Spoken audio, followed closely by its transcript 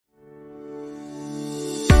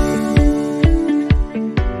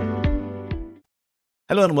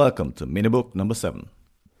Hello and welcome to Minibook number 7,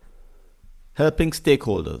 helping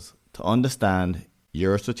stakeholders to understand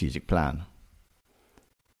your strategic plan.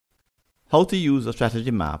 How to use a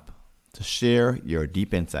strategy map to share your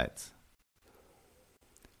deep insights.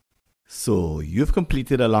 So you've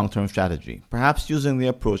completed a long-term strategy, perhaps using the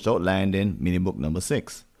approach outlined in Minibook number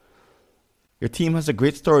 6. Your team has a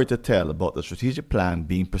great story to tell about the strategic plan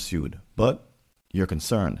being pursued, but you're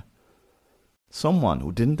concerned. Someone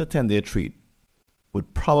who didn't attend the retreat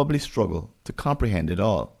would probably struggle to comprehend it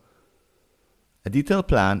all. A detailed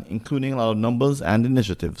plan, including a lot of numbers and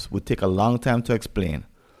initiatives, would take a long time to explain,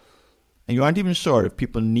 and you aren't even sure if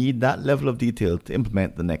people need that level of detail to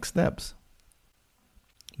implement the next steps.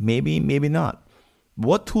 Maybe not. But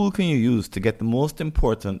what tool can you use to get the most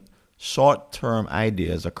important short-term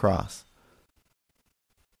ideas across?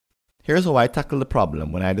 Here's how I tackled the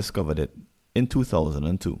problem when I discovered it in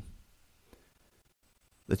 2002.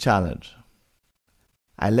 The challenge.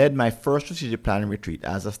 I led my first strategic planning retreat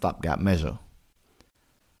as a stopgap measure.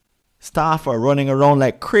 Staff are running around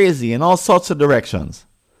like crazy in all sorts of directions.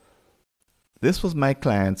 This was my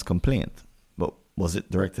client's complaint, but was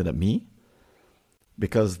it directed at me?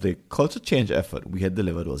 Because the culture change effort we had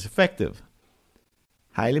delivered was effective.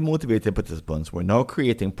 Highly motivated participants were now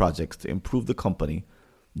creating projects to improve the company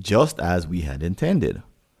just as we had intended.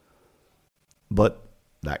 But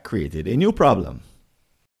that created a new problem.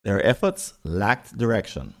 Their efforts lacked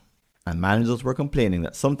direction, and managers were complaining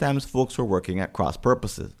that sometimes folks were working at cross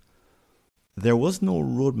purposes. There was no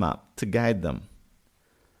roadmap to guide them.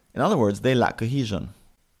 In other words, they lacked cohesion.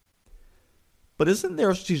 But isn't there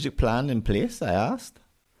a strategic plan in place, I asked?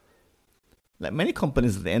 Like many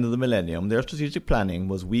companies at the end of the millennium, their strategic planning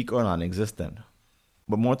was weak or non-existent.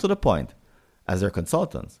 But more to the point, as their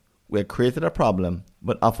consultants, we had created a problem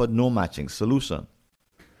but offered no matching solution.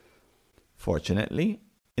 Fortunately,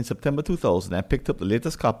 in September 2000, I picked up the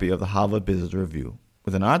latest copy of the Harvard Business Review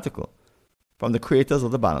with an article from the creators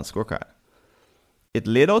of the Balanced Scorecard. It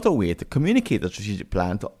laid out a way to communicate the strategic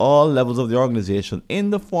plan to all levels of the organization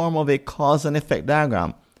in the form of a cause and effect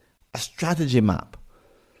diagram, a strategy map.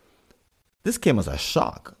 This came as a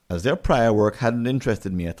shock, as their prior work hadn't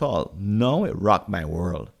interested me at all. Now it rocked my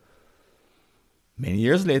world. Many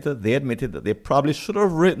years later, they admitted that they probably should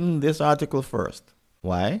have written this article first.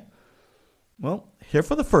 Why? Well, here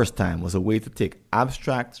for the first time was a way to take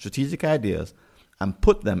abstract strategic ideas and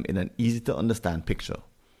put them in an easy-to-understand picture.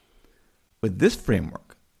 With this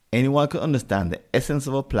framework, anyone could understand the essence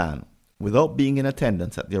of a plan without being in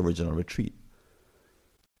attendance at the original retreat.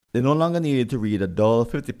 They no longer needed to read a dull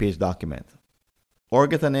 50-page document, or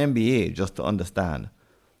get an MBA just to understand,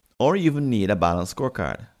 or even need a balanced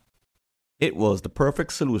scorecard. It was the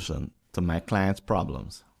perfect solution to my clients'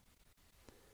 problems.